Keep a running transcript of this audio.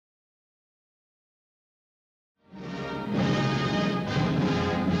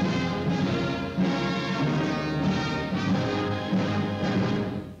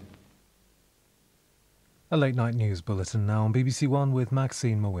A late night news bulletin now on BBC1 with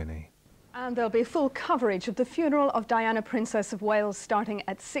Maxine Mawini. And there'll be full coverage of the funeral of Diana, Princess of Wales, starting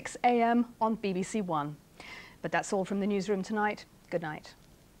at 6 a.m. on BBC1. But that's all from the newsroom tonight. Good night.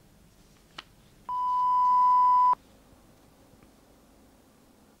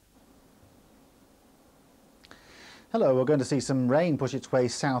 Hello, we're going to see some rain push its way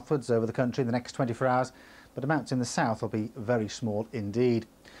southwards over the country in the next 24 hours, but amounts in the south will be very small indeed.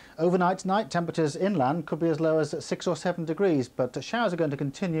 Overnight tonight, temperatures inland could be as low as 6 or 7 degrees, but showers are going to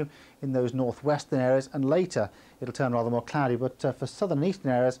continue in those northwestern areas, and later it'll turn rather more cloudy, but for southern and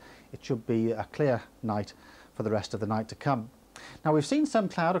eastern areas it should be a clear night for the rest of the night to come. Now, we've seen some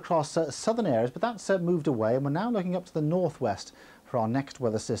cloud across southern areas, but that's moved away, and we're now looking up to the northwest for our next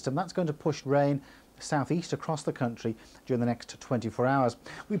weather system. That's going to push rain southeast across the country during the next 24 hours.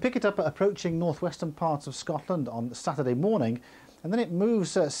 We pick it up approaching northwestern parts of Scotland on Saturday morning, and then it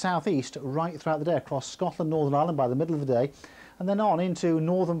moves southeast right throughout the day across Scotland, Northern Ireland by the middle of the day, and then on into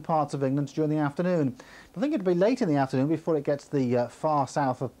northern parts of England during the afternoon. I think it'll be late in the afternoon before it gets the far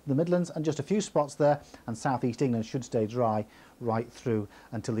south of the Midlands, and just a few spots there, and southeast England should stay dry right through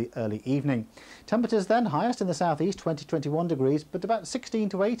until the early evening. Temperatures then highest in the southeast, 20-21 degrees, but about 16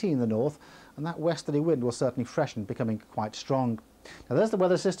 to 18 in the north, and that westerly wind will certainly freshen, becoming quite strong. Now, there's the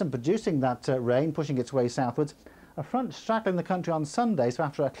weather system producing that rain, pushing its way southwards. A front straddling the country on Sunday, so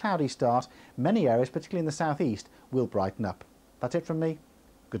after a cloudy start, many areas, particularly in the southeast, will brighten up. That's it from me.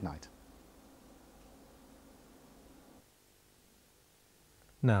 Good night.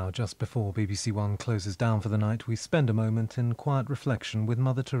 Now, just before BBC1 closes down for the night, we spend a moment in quiet reflection with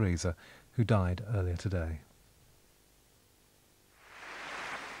Mother Teresa, who died earlier today.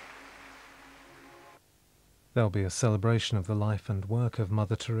 There'll be a celebration of the life and work of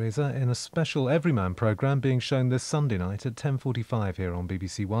Mother Teresa in a special Everyman programme being shown this Sunday night at 10:45 here on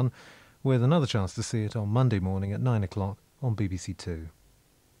BBC1, with another chance to see it on Monday morning at 9 o'clock on BBC2.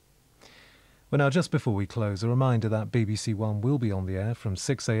 Well, now, just before we close, a reminder that BBC1 will be on the air from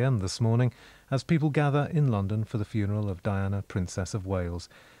 6 a.m. this morning as people gather in London for the funeral of Diana, Princess of Wales.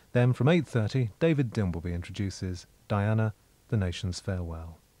 Then from 8:30, David Dimbleby introduces Diana, the Nation's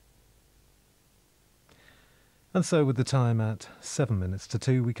Farewell. And so, with the time at 7 minutes to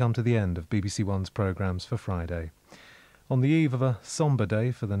 2, we come to the end of BBC1's programmes for Friday. On the eve of a sombre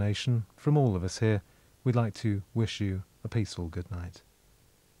day for the nation, from all of us here, we'd like to wish you a peaceful good night.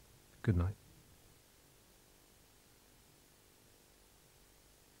 Good night.